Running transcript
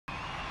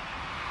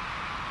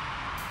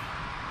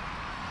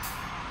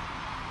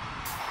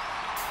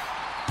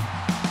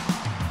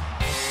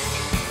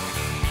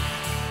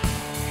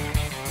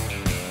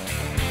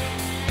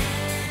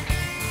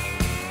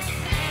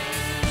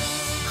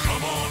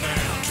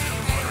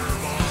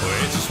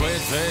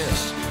sweat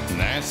fest, and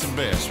that's the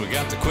best. We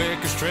got the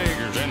quickest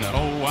triggers in the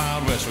whole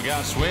Wild West. We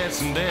got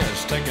sweats and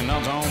deaths taking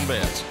odds on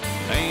bets.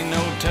 Ain't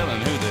no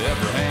telling who the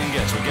upper hand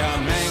gets. We got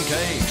man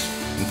cakes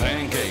and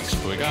pancakes.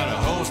 We got a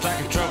whole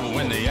stack of trouble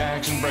when the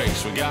action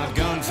breaks. We got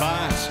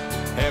gunfights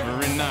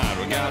every night.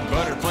 We got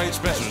butter plate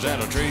specials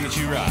that'll treat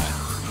you right.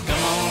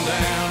 Come on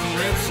down and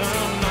rip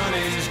some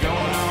money's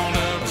going on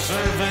up to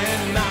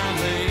serving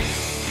nightly.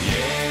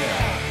 Yeah,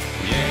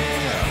 yeah,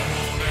 yeah,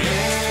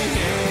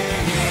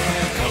 yeah,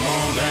 yeah. Come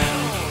on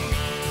down.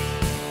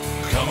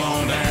 Come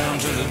on down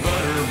to the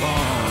butter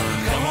barn.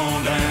 Come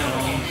on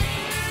down.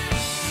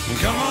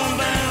 Come on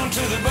down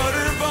to the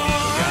butter barn.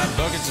 We got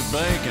buckets of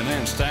bacon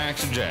and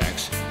stacks of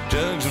jacks.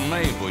 Jugs of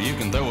maple, you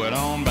can throw it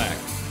on back.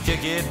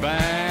 Kick it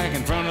back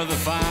in front of the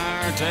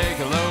fire. Take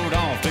a load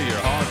off to your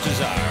heart's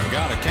desire.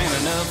 Got a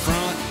cannon up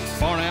front,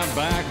 barn out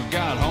back. We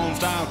got home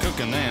style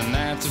cooking and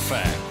that's a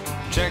fact.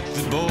 Check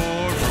the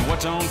board for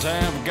what's on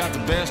tap. We got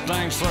the best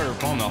dang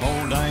slurp on the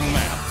whole dang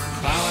map.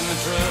 Pile in the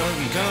truck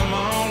and come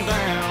on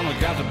down. We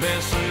got the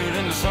best food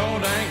in the whole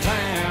dang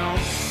town.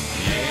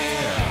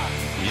 Yeah,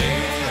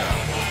 yeah.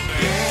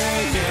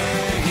 Yeah,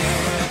 yeah,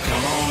 yeah,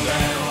 come on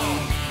down.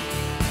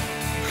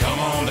 Come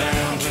on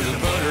down to the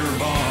butter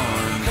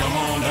barn. Come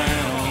on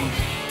down.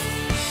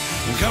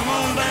 Come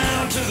on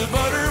down to the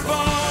butter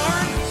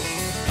barn.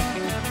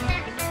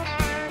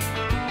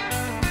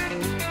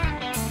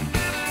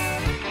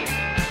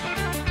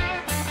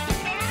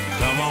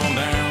 Come on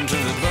down to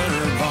the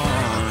butter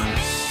barn.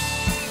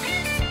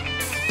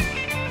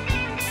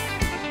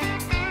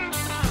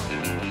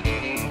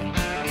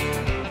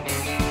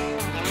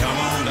 Come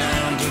on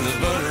down to the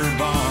butter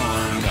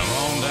barn. Come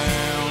on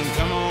down,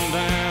 come on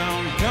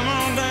down, come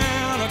on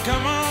down,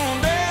 come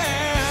on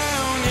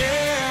down,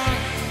 yeah,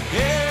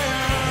 yeah,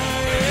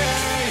 yeah,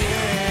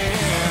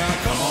 yeah.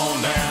 Come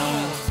on down.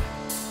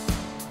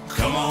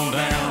 Come on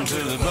down to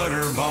the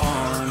butter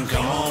barn.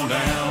 Come on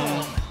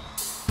down.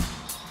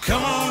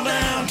 Come on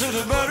down to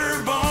the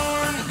butter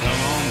barn.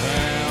 Come on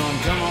down,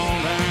 come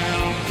on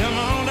down, come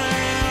on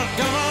down,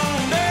 come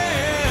on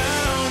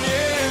down,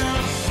 yeah,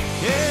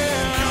 yeah,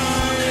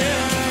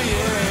 yeah,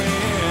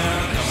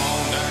 yeah. Come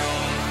on down.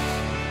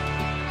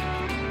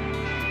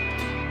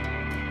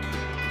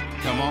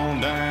 Come on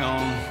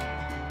down.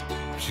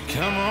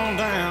 Come on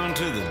down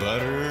to the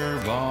butter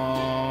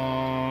barn.